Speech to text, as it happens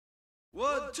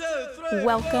1, 2, 3.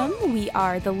 Welcome, we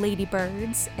are the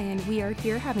Ladybirds, and we are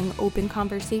here having open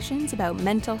conversations about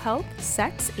mental health,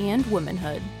 sex, and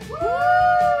womanhood. Woo!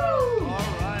 All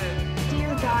right.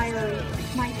 Dear Diary,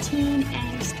 my teen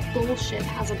angst bullshit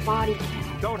has a body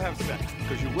count. Don't have sex,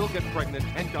 because you will get pregnant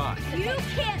and die. You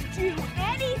can't do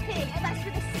anything unless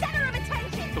you're the center of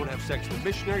attention. Don't have sex in the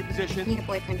missionary position. Need a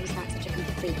boyfriend who's not such a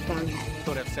complete bonehead.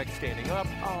 Don't have sex standing up.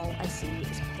 All I see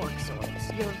is pork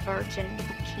soils. You're a virgin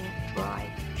who can't drive.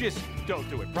 Just don't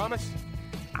do it, promise?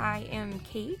 I am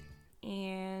Kate,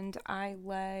 and I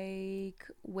like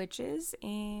witches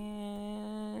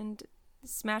and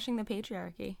smashing the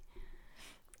patriarchy.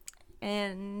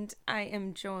 And I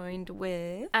am joined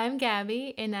with... I'm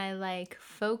Gabby, and I like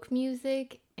folk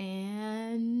music,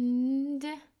 and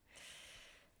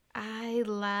I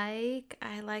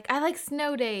like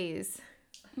snow days.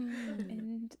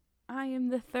 And I am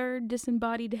the third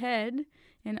disembodied head,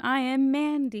 and I am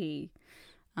Mandy.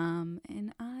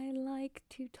 And I like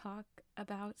to talk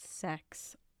about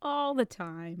sex all the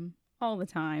time,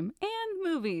 and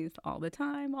movies all the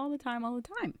time.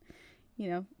 You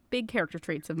know, big character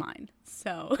traits of mine.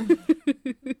 So,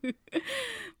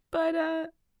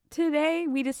 but today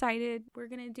we decided we're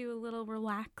going to do a little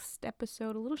relaxed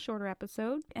episode, a little shorter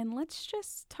episode, and let's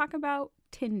just talk about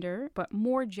Tinder. But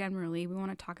more generally, we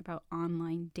want to talk about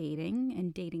online dating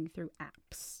and dating through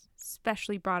apps,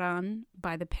 especially brought on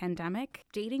by the pandemic.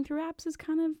 Dating through apps is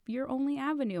kind of your only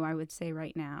avenue, I would say,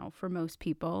 right now for most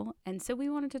people. And so we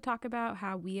wanted to talk about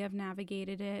how we have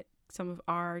navigated it, some of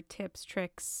our tips,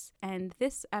 tricks, and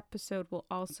this episode will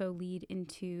also lead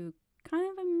into kind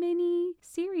of a mini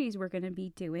series we're going to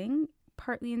be doing,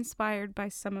 partly inspired by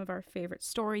some of our favorite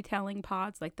storytelling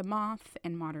pods like The Moth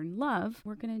and Modern Love.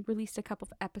 We're going to release a couple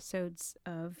of episodes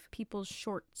of people's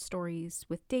short stories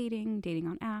with dating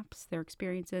on apps, their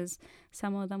experiences.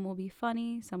 Some of them will be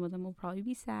funny, some of them will probably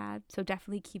be sad, so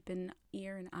definitely keep an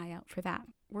ear and eye out for that.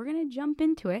 We're going to jump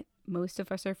into it. Most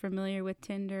of us are familiar with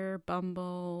Tinder,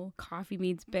 Bumble, Coffee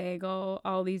Meets Bagel,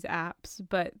 all these apps.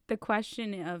 But the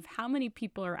question of how many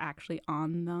people are actually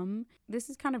on them, this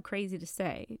is kind of crazy to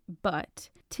say, but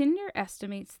Tinder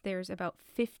estimates there's about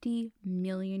 50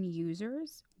 million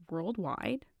users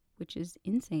worldwide, which is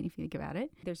insane if you think about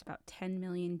it. There's about 10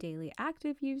 million daily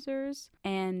active users,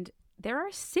 and there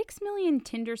are 6 million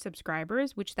Tinder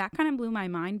subscribers, which that kind of blew my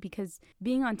mind because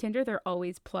being on Tinder, they're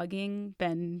always plugging,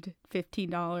 spend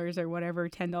 $15 or whatever,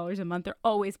 $10 a month. They're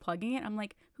always plugging it. I'm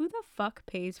like, who the fuck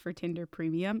pays for Tinder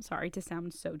Premium? Sorry to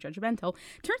sound so judgmental.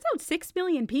 Turns out 6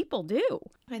 million people do.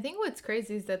 I think what's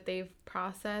crazy is that they've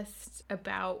processed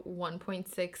about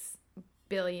 1.6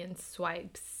 billion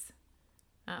swipes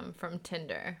from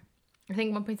Tinder. I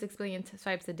think 1.6 billion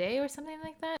swipes a day or something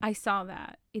like that. I saw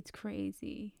that. It's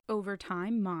crazy. Over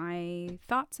time, my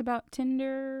thoughts about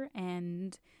Tinder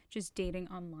and just dating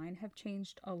online have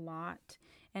changed a lot.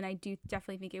 And I do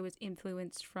definitely think it was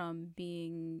influenced from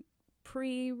being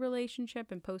pre-relationship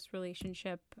and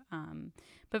post-relationship.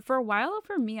 But for a while,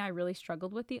 for me, I really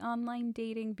struggled with the online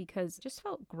dating because it just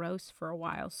felt gross for a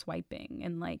while swiping.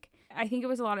 And like, I think it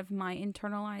was a lot of my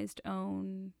internalized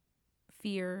own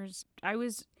fears. I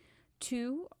was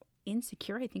too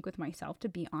insecure, I think, with myself to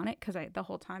be on it because the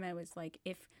whole time I was like,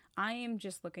 if I am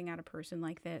just looking at a person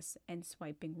like this and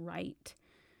swiping right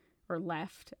or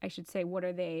left, I should say, what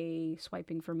are they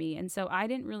swiping for me? And so I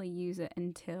didn't really use it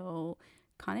until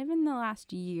kind of in the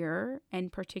last year,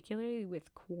 and particularly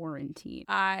with quarantine.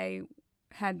 I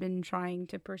had been trying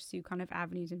to pursue kind of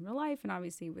avenues in real life, and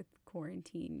obviously with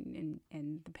quarantine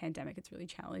and the pandemic, it's really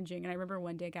challenging. And I remember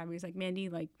one day Gabby was like, Mandy,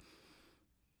 like,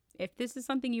 if this is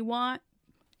something you want,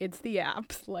 it's the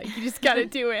apps. Like, you just got to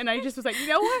do it. And I just was like, you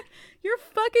know what? You're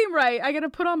fucking right. I got to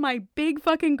put on my big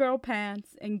fucking girl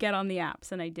pants and get on the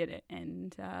apps. And I did it.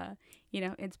 And, you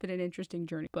know, it's been an interesting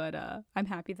journey. But I'm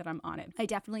happy that I'm on it. I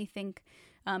definitely think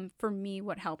for me,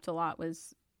 what helped a lot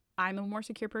was I'm a more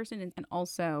secure person. And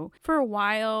also, for a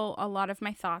while, a lot of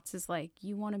my thoughts is like,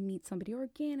 you want to meet somebody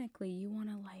organically. You want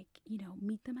to, like, you know,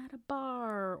 meet them at a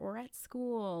bar or at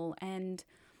school. And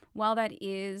while that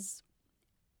is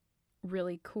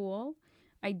really cool,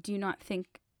 I do not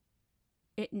think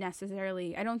it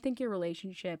necessarily, I don't think your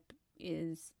relationship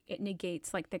it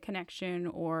negates like the connection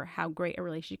or how great a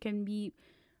relationship can be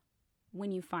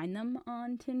when you find them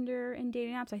on Tinder and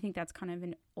dating apps. I think that's kind of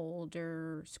an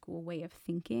older school way of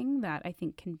thinking that I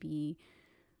think can be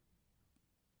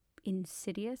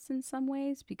insidious in some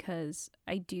ways, because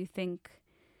I do think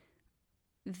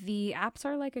the apps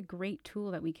are like a great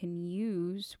tool that we can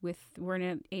use we're in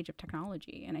an age of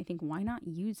technology, and I think why not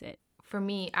use it? For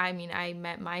me, I mean, I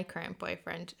met my current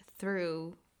boyfriend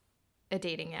through a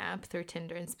dating app, through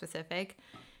Tinder in specific,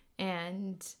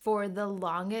 And for the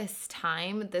longest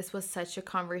time, this was such a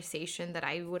conversation that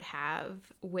I would have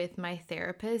with my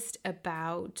therapist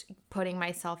about putting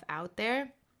myself out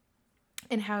there.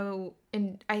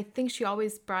 And I think she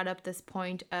always brought up this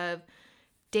point of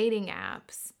dating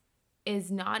apps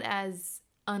is not as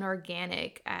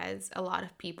unorganic as a lot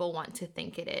of people want to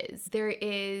think it is. There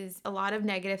is a lot of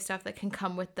negative stuff that can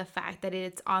come with the fact that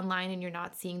it's online and you're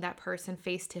not seeing that person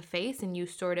face to face, and you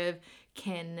sort of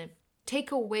can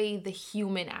take away the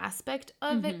human aspect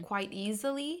of it quite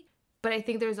easily. But I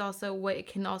think there's also what it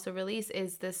can also release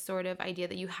is this sort of idea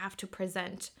that you have to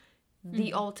present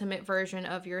the ultimate version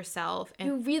of yourself, and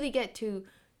you really get to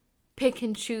pick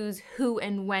and choose who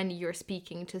and when you're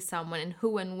speaking to someone, and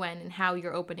who and when and how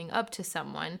you're opening up to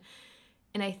someone.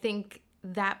 And I think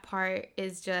that part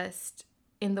is just,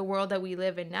 in the world that we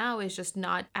live in now, is just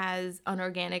not as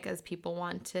unorganic as people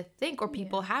want to think, or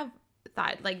people have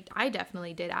thought. Like, I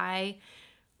definitely did. I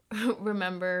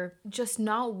remember just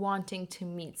not wanting to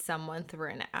meet someone through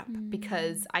an app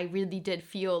because I really did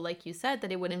feel, like you said,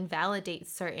 that it would invalidate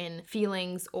certain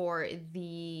feelings or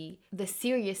the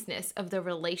seriousness of the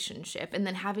relationship. And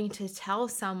then having to tell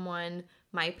someone,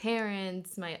 my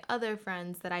parents, my other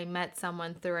friends, that I met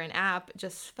someone through an app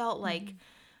just felt like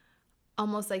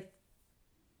almost like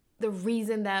the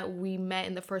reason that we met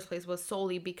in the first place was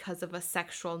solely because of a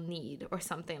sexual need or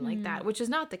something like that, which is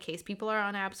not the case. People are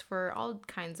on apps for all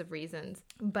kinds of reasons.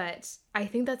 But I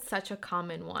think that's such a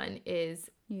common one,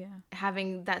 is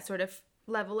having that sort of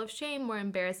level of shame or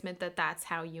embarrassment that that's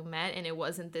how you met and it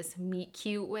wasn't this meet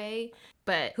cute way.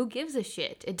 But who gives a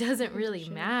shit? It doesn't really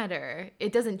matter.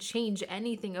 It doesn't change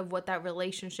anything of what that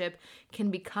relationship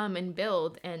can become and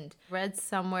build. And read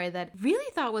somewhere that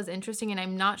really thought was interesting, and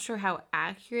I'm not sure how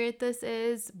accurate this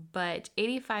is, but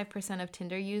 85% of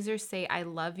Tinder users say I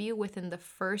love you within the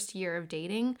first year of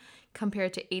dating,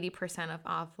 compared to 80% of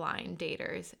offline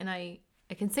daters. And I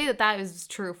can say that that is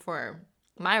true for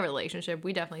my relationship.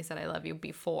 We definitely said I love you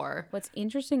before. What's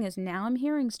interesting is now I'm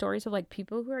hearing stories of like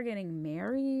people who are getting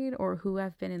married or who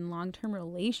have been in long-term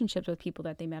relationships with people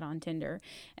that they met on Tinder.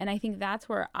 And I think that's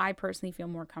where I personally feel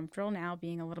more comfortable now,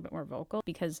 being a little bit more vocal,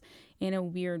 because in a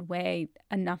weird way,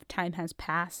 enough time has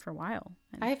passed for a while.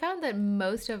 I found that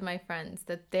most of my friends,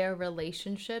 that their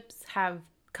relationships have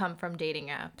come from dating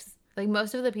apps. Like,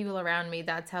 most of the people around me,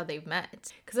 that's how they've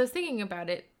met. Because I was thinking about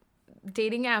it,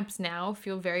 dating apps now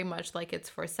feel very much like it's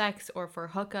for sex or for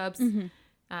hookups,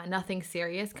 nothing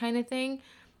serious kind of thing.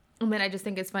 And then I just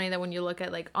think it's funny that when you look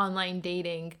at like online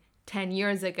dating 10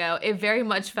 years ago, it very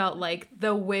much felt like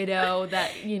the widow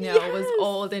that, you know, was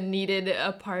old and needed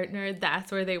a partner.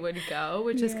 That's where they would go,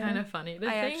 which is kind of funny to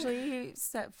think. I actually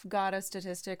got a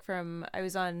statistic from, I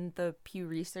was on the Pew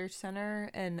Research Center,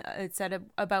 and it said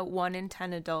about 1 in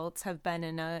 10 adults have been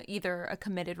in either a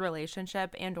committed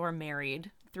relationship and or married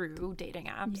through dating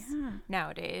apps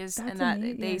nowadays. That's and that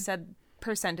amazing. they said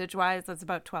percentage-wise, that's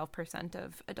about 12%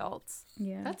 of adults.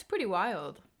 Yeah. That's pretty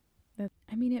wild.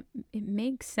 I mean, it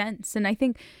makes sense. And I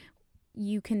think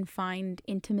you can find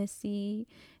intimacy,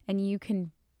 and you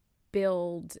can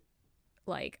build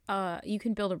you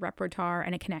can build a repertoire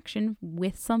and a connection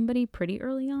with somebody pretty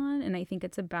early on. And I think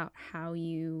it's about how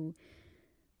you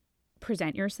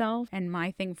present yourself. And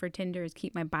my thing for Tinder is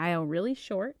keep my bio really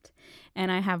short.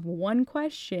 And I have one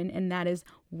question, and that is,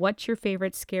 what's your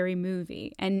favorite scary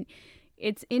movie? And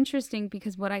it's interesting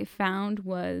because what I found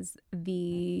was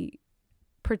the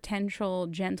potential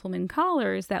gentleman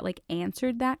callers that like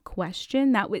answered that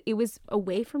question, it was a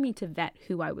way for me to vet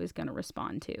who I was going to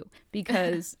respond to,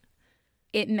 because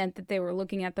it meant that they were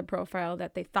looking at the profile,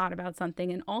 that they thought about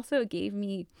something. And also it gave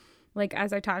me, like,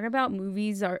 as I talk about,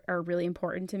 movies are really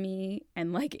important to me,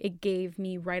 and like it gave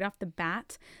me right off the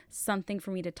bat something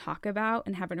for me to talk about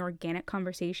and have an organic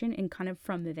conversation. And kind of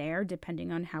from there,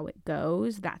 depending on how it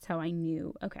goes, that's how I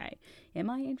knew, okay, am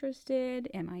I interested?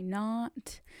 Am I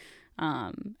not?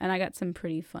 And I got some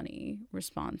pretty funny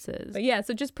responses. But yeah,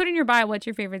 so just put in your bio, what's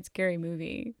your favorite scary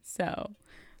movie? So,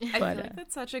 I feel like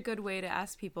that's such a good way to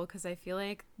ask people, because I feel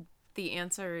like the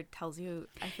answer tells you,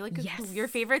 I feel like your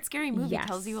favorite scary movie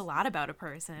tells you a lot about a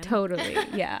person. Totally,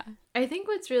 yeah. I think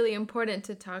what's really important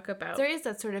to talk about, there is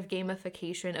that sort of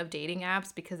gamification of dating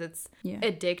apps, because it's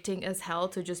addicting as hell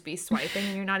to just be swiping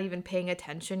and you're not even paying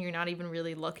attention. You're not even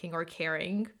really looking or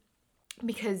caring,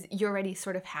 because you already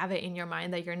sort of have it in your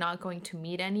mind that you're not going to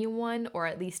meet anyone, or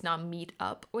at least not meet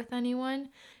up with anyone.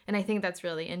 And I think that's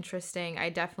really interesting. I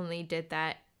definitely did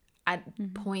that at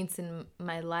points in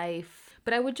my life,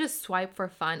 but I would just swipe for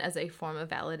fun as a form of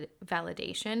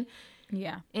validation.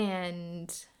 Yeah.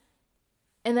 And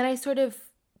then I sort of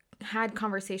had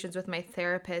conversations with my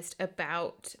therapist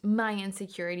about my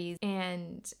insecurities.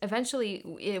 And eventually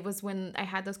it was when I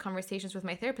had those conversations with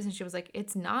my therapist and she was like,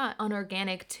 it's not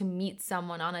unorganic to meet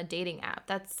someone on a dating app.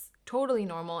 That's totally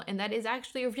normal. And that is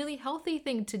actually a really healthy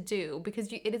thing to do because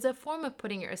it is a form of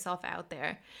putting yourself out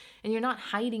there and you're not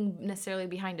hiding necessarily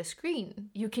behind a screen.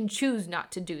 You can choose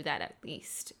not to do that at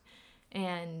least.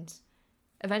 And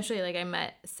eventually, like, I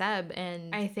met Seb,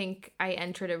 and I think I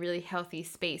entered a really healthy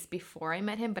space before I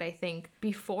met him. But I think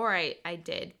before I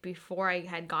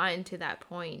had gotten to that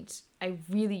point, I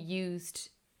really used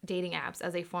dating apps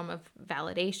as a form of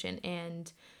validation.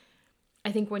 And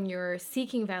I think when you're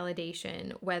seeking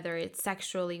validation, whether it's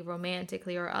sexually,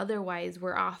 romantically, or otherwise,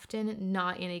 we're often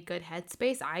not in a good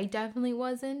headspace. I definitely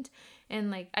wasn't.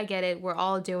 And like, I get it. We're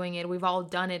all doing it. We've all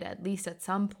done it at least at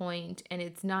some point, and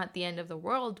it's not the end of the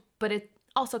world, but it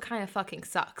also kind of fucking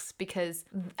sucks because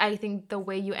I think the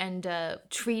way you end up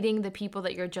treating the people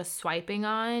that you're just swiping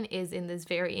on is in this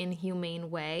very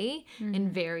inhumane way and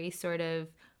very sort of,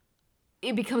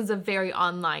 it becomes a very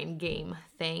online game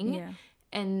thing. Yeah.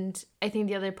 And I think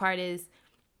the other part is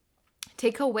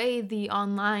take away the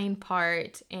online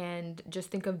part and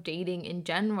just think of dating in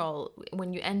general.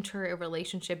 When you enter a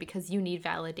relationship because you need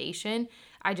validation,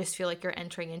 I just feel like you're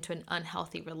entering into an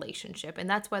unhealthy relationship. And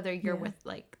that's whether you're with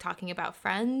like talking about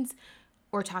friends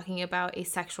or talking about a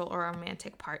sexual or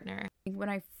romantic partner. When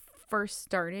I first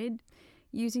started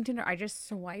using Tinder, I just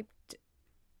swiped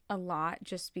a lot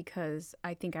just because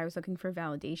I think I was looking for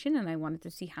validation and I wanted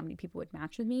to see how many people would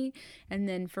match with me. And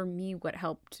then for me, what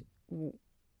helped,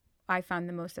 I found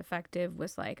the most effective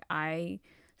was like I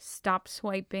stopped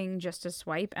swiping just to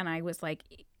swipe. And I was like,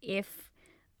 if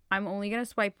I'm only going to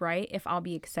swipe right if I'll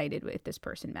be excited if this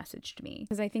person messaged me.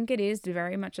 Because I think it is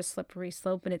very much a slippery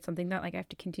slope, and it's something that like I have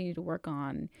to continue to work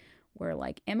on, where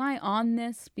like, am I on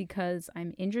this because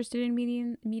I'm interested in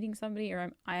meeting somebody,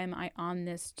 or am I on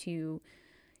this to,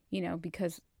 you know,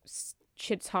 because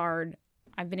shit's hard,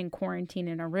 I've been in quarantine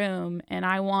in a room and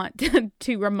I want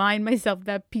to remind myself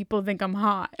that people think I'm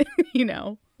hot, you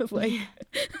know? Like,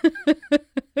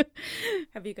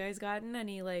 have you guys gotten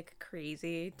any like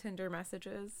crazy Tinder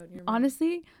messages?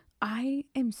 Honestly, I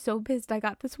am so pissed. I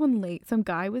got this one late. Some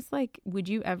guy was like, would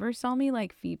you ever sell me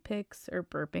like feet pics or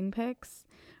burping pics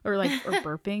or like or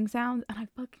burping sounds? And I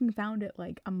fucking found it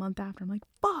like a month after. I'm like,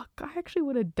 fuck, I actually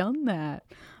would have done that.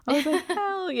 I was like,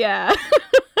 hell yeah.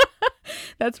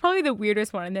 That's probably the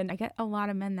weirdest one. And then I get a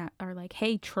lot of men that are like,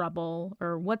 hey, trouble,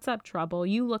 or what's up, trouble?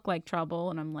 You look like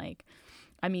trouble. And I'm like,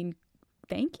 I mean,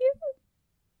 thank you.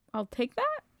 I'll take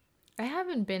that. I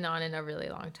haven't been on in a really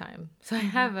long time. So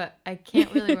I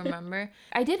can't really remember.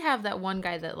 I did have that one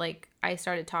guy that like I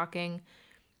started talking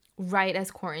right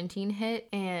as quarantine hit,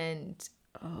 and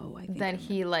then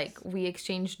he like, we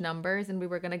exchanged numbers and we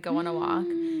were going to go on a walk.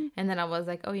 And then I was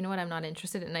like, oh, you know what? I'm not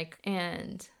interested.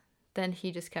 And then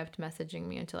he just kept messaging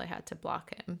me until I had to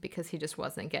block him because he just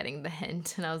wasn't getting the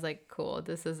hint. And I was like, cool,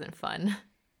 this isn't fun.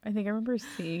 I think I remember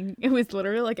seeing, it was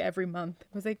literally like every month.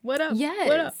 I was like, what up? Yes.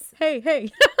 What up?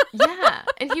 Hey. Yeah.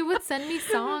 And he would send me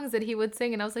songs that he would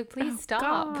sing. And I was like, please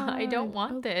stop. God. I don't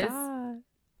want this. God.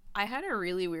 I had a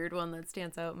really weird one that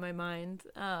stands out in my mind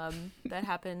that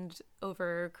happened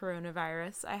over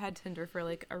coronavirus. I had Tinder for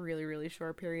like a really, really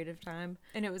short period of time.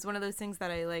 And it was one of those things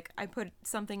that I put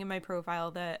something in my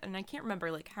profile that, and I can't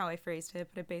remember like how I phrased it,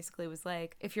 but it basically was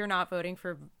like, if you're not voting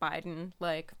for Biden,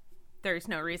 like, there's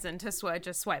no reason to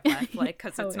just swipe left, like,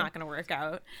 because it's not going to work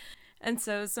out. And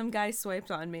so some guy swiped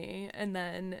on me, and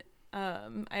then I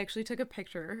actually took a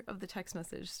picture of the text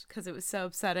message because it was so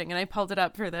upsetting, and I pulled it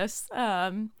up for this.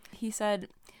 He said,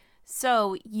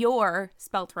 so you're,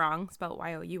 spelt wrong, spelt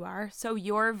Y-O-U-R, so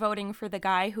you're voting for the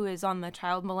guy who is on the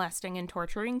child molesting and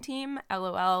torturing team,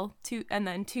 LOL, and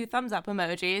then 2 thumbs up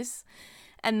emojis.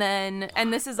 And then,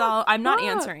 and this is all, I'm not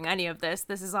answering any of this.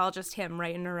 This is all just him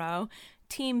right in a row.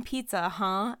 Team pizza,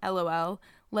 huh? LOL.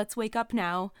 Let's wake up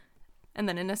now. And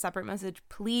then in a separate message,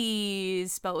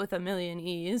 please, spelled with a million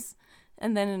E's.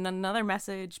 And then in another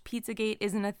message, Pizzagate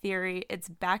isn't a theory. It's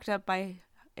backed up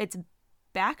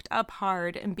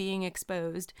hard and being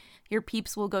exposed. Your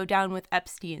peeps will go down with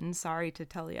Epstein. Sorry to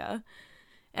tell ya.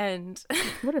 And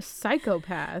what a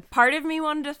psychopath. Part of me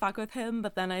wanted to fuck with him,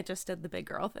 but then I just did the big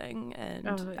girl thing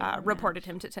and reported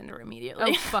him to Tinder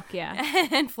immediately. Oh, fuck yeah.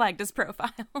 And flagged his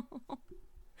profile.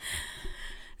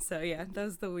 So yeah, that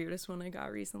was the weirdest one I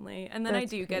got recently. And then I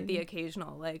do get the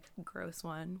occasional like gross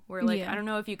one where like, I don't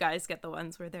know if you guys get the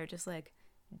ones where they're just like,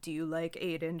 do you like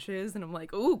 8 inches? And I'm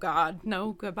like, oh God,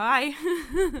 no, goodbye.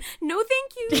 No,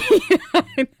 thank you.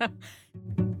 I know.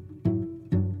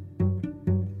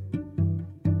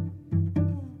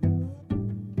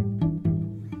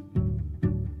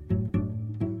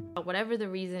 whatever the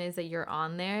reason is that you're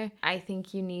on there, I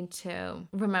think you need to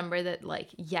remember that, like,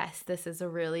 yes, this is a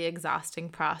really exhausting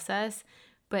process,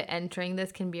 but entering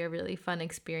this can be a really fun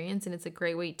experience, and it's a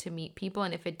great way to meet people.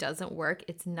 And if it doesn't work,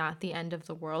 it's not the end of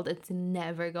the world. It's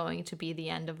never going to be the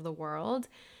end of the world.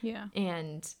 Yeah.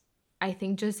 And I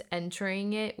think just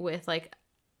entering it with like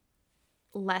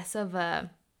less of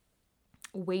a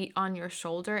weight on your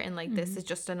shoulder and like this is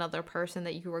just another person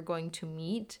that you are going to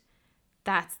meet,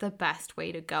 that's the best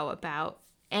way to go about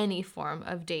any form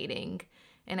of dating.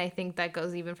 And I think that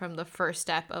goes even from the first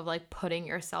step of like putting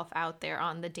yourself out there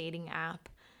on the dating app.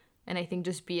 And I think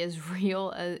just be as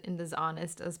real and as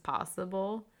honest as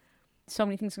possible. So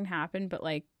many things can happen, but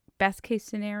like best case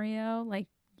scenario, like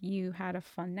you had a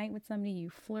fun night with somebody,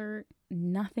 you flirt,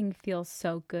 nothing feels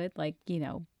so good like, you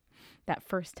know, that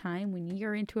first time when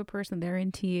you're into a person, they're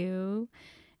into you,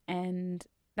 and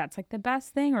that's like the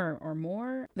best thing or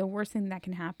more. The worst thing that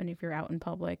can happen if you're out in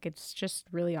public, it's just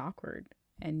really awkward,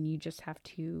 and you just have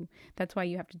to, that's why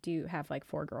you have to have like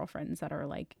 4 girlfriends that are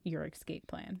like your escape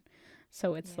plan.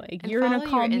 So it's like and you're in a follow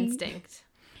call your me. instinct.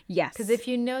 Yes. Because if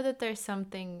you know that there's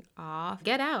something off,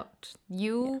 get out.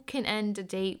 You can end a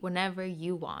date whenever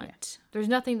you want. There's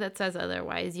nothing that says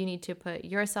otherwise. You need to put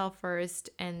yourself first,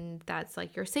 and that's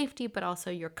like your safety, but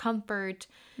also your comfort.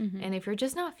 And if you're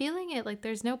just not feeling it, like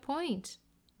there's no point.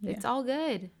 It's all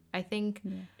good. I think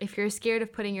if you're scared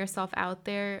of putting yourself out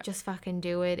there, just fucking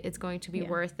do it. It's going to be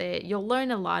worth it. You'll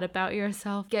learn a lot about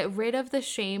yourself. Get rid of the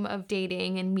shame of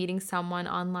dating and meeting someone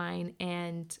online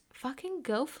and fucking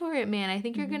go for it, man. I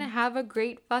think you're going to have a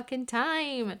great fucking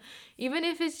time. Even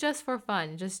if it's just for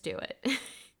fun, just do it.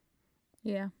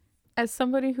 Yeah. As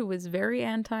somebody who was very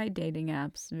anti-dating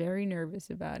apps, very nervous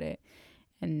about it,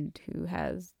 and who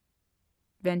has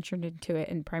ventured into it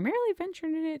and primarily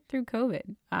ventured in it through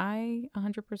COVID, I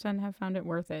 100% have found it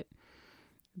worth it.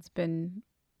 It's been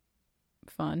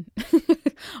fun.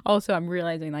 Also, I'm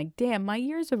realizing like, damn, my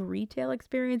years of retail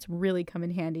experience really come in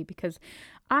handy because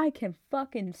I can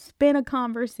fucking spin a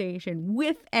conversation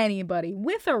with anybody,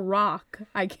 with a rock.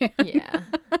 I can. Yeah.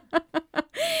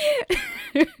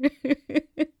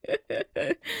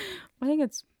 I think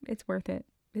it's worth it.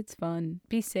 It's fun.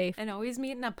 Be safe. And always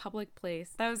meet in a public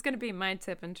place. That was going to be my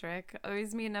tip and trick.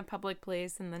 Always meet in a public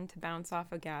place, and then to bounce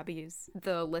off of Gabby's,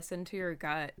 the listen to your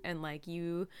gut. And like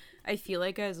I feel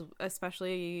like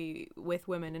especially with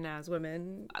women and as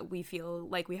women, we feel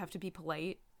like we have to be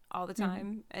polite all the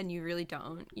time, and you really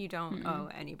don't. You don't owe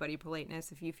anybody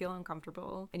politeness. If you feel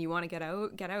uncomfortable and you want to get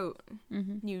out.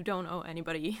 You don't owe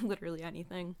anybody literally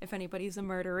anything. If anybody's a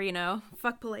murderino,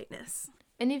 fuck politeness.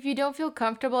 And if you don't feel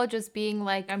comfortable just being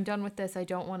like, I'm done with this, I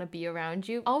don't want to be around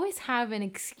you, always have an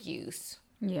excuse.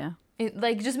 Yeah.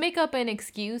 Like, just make up an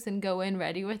excuse and go in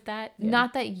ready with that. Yeah.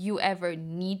 Not that you ever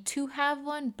need to have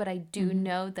one, but I do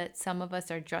know that some of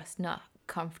us are just not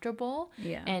comfortable.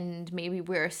 Yeah. And maybe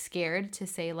we're scared to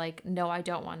say, like, no, I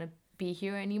don't want to be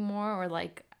here anymore, or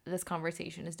like, this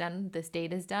conversation is done, this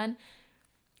date is done.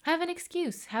 Have an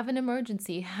excuse, have an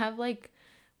emergency, have like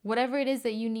whatever it is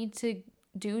that you need to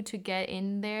do to get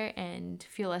in there and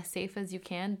feel as safe as you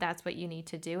can. That's what you need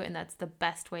to do, and that's the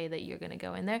best way that you're going to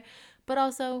go in there. But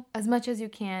also, as much as you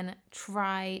can,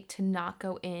 try to not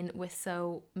go in with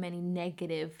so many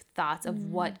negative thoughts of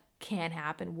what can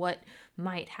happen, what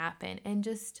might happen, and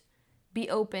just be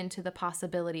open to the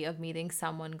possibility of meeting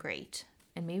someone great.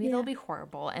 And maybe they'll be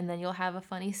horrible, and then you'll have a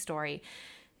funny story,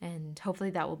 and hopefully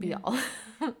that will be all.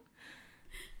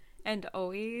 And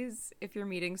always, if you're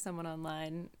meeting someone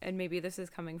online, and maybe this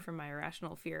is coming from my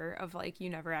irrational fear of like, you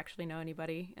never actually know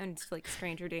anybody and it's like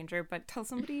stranger danger, but tell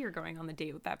somebody you're going on the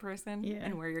date with that person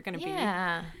and where you're going to be.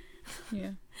 Yeah.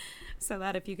 So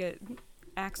that if you get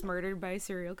axe murdered by a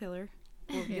serial killer,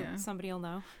 somebody will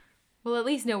know. We'll at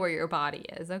least know where your body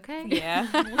is, okay? Yeah.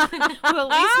 We'll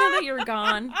at least know that you're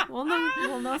gone.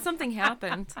 We'll know something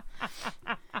happened.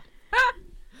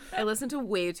 I listen to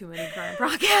way too many crime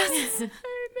podcasts.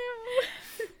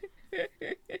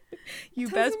 You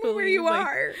Tell best me believe where you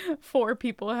are. 4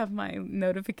 people have my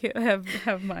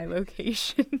have my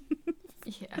location.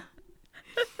 Yeah.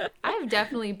 I've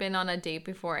definitely been on a date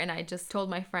before, and I just told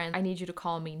my friend, I need you to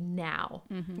call me now.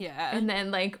 Yeah. And then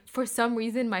like for some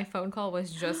reason my phone call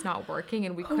was just not working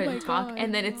and we couldn't talk. God.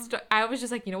 And then I was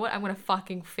just like, you know what? I'm going to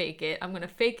fucking fake it. I'm going to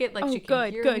fake it like she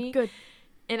can hear me. Good.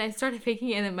 And I started faking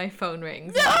it, and then my phone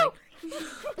rings. No!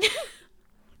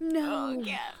 No. Oh,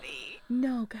 Gabby.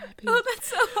 No, Gabby. Oh, that's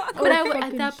so awkward. But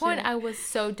at that point, I was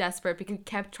so desperate because we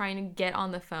kept trying to get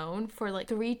on the phone for like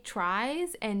 3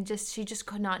 tries, and she just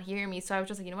could not hear me. So I was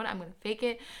just like, you know what? I'm going to fake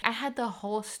it. I had the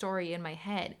whole story in my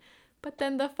head. But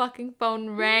then the fucking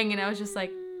phone rang, and I was just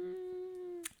like,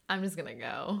 I'm just going to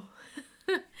go.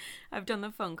 I've done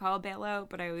the phone call bailout,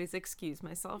 but I always excuse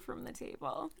myself from the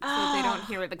table so they don't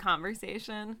hear the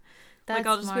conversation. That's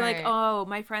I'll just be like, smart. "Oh,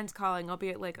 my friend's calling. I'll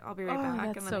be right back," and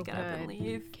That's then I so get up and good.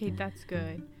 leave. Kate, that's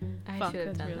good. I Fuck, should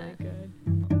have that's done really that. good.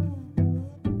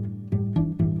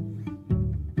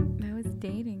 That was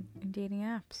dating and dating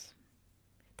apps.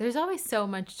 There's always so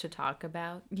much to talk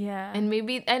about. Yeah. And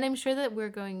I'm sure that we're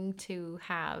going to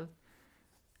have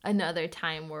another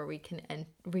time where we can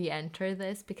re-enter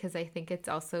this, because I think it's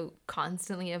also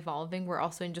constantly evolving. We're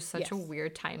also in just such a Yes.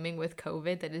 weird timing with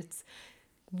COVID that it's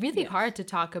really hard to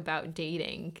talk about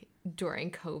dating during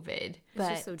COVID. It's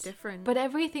just so different. But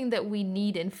everything that we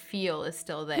need and feel is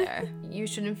still there. You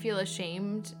shouldn't feel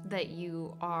ashamed that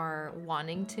you are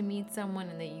wanting to meet someone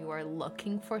and that you are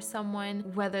looking for someone,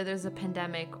 whether there's a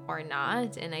pandemic or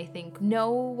not. And I think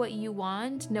know what you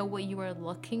want, know what you are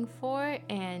looking for,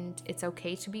 and it's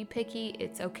okay to be picky.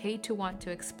 It's okay to want to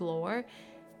explore.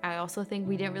 I also think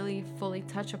we didn't really fully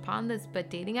touch upon this,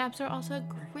 but dating apps are also a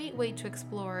great way to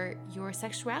explore your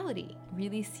sexuality.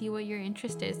 Really see what your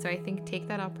interest is. So I think take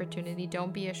that opportunity.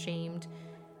 Don't be ashamed.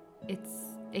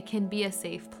 It can be a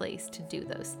safe place to do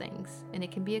those things. And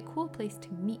it can be a cool place to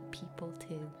meet people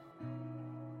too.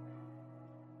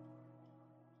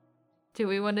 Do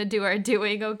we want to do our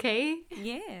doing okay?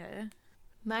 Yeah.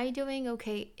 My doing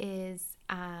okay is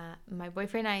my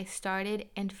boyfriend and I started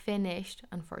and finished,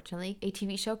 unfortunately, a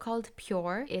TV show called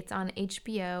Pure. It's on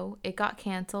HBO. It got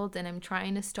canceled, and I'm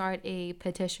trying to start a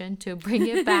petition to bring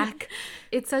it back.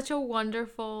 It's such a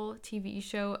wonderful TV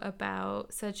show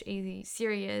about such a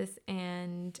serious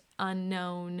and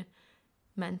unknown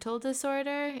mental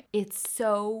disorder. It's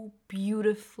so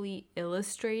beautifully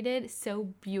illustrated,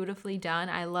 so beautifully done.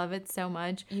 I love it so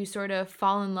much. You sort of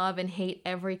fall in love and hate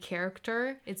every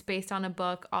character. It's based on a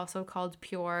book also called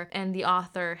Pure, and the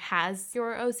author has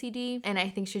your OCD, and I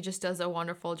think she just does a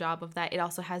wonderful job of that. It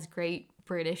also has great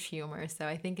British humor, so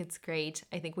I think it's great.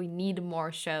 I think we need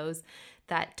more shows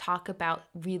that talk about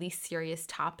really serious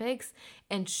topics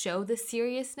and show the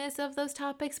seriousness of those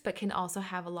topics, but can also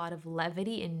have a lot of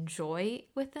levity and joy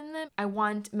within them. I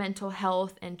want mental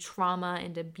health and trauma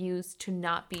and abuse to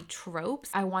not be tropes.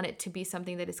 I want it to be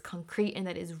something that is concrete and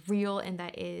that is real and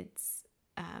that it's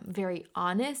very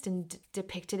honest and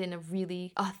depicted in a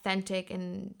really authentic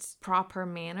and proper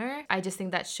manner. I just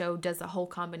think that show does a whole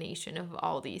combination of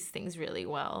all these things really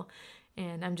well,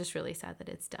 and I'm just really sad that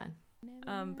it's done.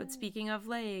 But speaking of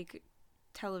like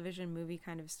television movie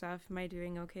kind of stuff, my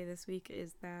doing okay this week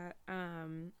is that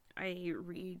I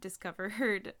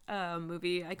rediscovered a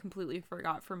movie I completely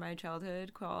forgot from my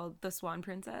childhood called The Swan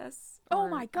Princess. Oh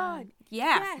my God.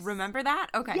 Yes. Remember that?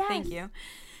 Okay, Yes. Thank you.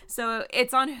 So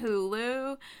it's on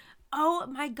Hulu. Oh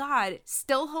my God,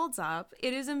 still holds up.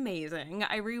 It is amazing.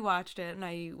 I rewatched it and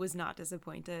I was not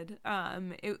disappointed.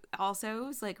 It also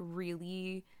was like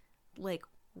really like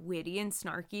witty and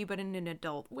snarky, but in an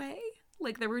adult way.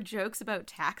 Like there were jokes about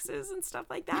taxes and stuff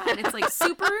like that. And it's like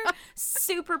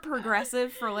super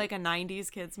progressive for like a 90s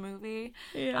kids movie.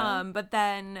 Yeah. But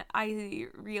then I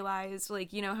realized,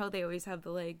 like, you know how they always have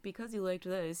the like, because you liked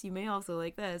this, you may also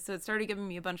like this. So it started giving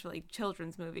me a bunch of like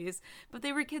children's movies, but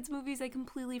they were kids movies I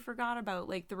completely forgot about,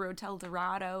 like The Road to El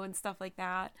Dorado and stuff like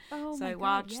that. Oh so my I God,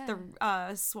 watched yeah.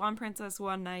 the Swan Princess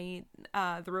one night,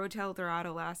 The Road to El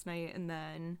Dorado last night, and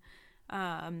then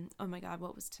oh my God,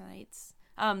 what was tonight's?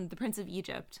 The Prince of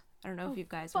Egypt. I don't know if you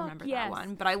guys remember that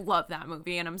one, but I love that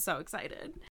movie and I'm so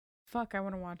excited. Fuck, I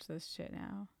want to watch this shit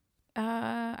now.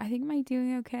 I think my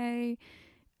doing okay.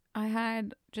 I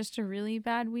had just a really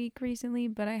bad week recently,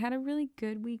 but I had a really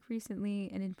good week recently,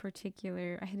 and in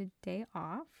particular, I had a day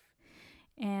off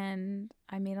and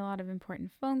I made a lot of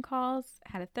important phone calls,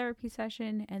 had a therapy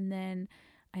session, and then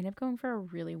I ended up going for a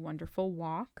really wonderful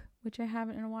walk, which I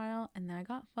haven't in a while, and then I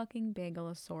got fucking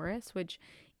Bagalosaurus, which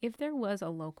if there was a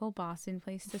local Boston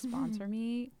place to sponsor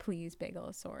me, please,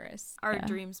 Bagalosaurus. Our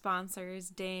dream sponsors,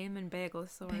 Dame and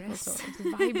Bagalosaurus.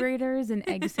 Vibrators and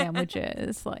egg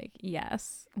sandwiches. Like,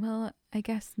 yes. Well, I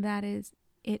guess that is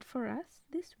it for us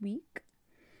this week.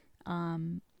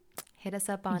 Hit us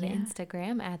up on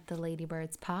Instagram at the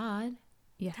Ladybirds Pod.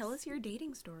 Yes. Tell us your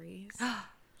dating stories.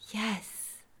 Yes.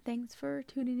 Thanks for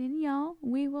tuning in, y'all.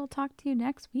 We will talk to you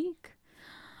next week.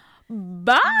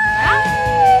 Bye.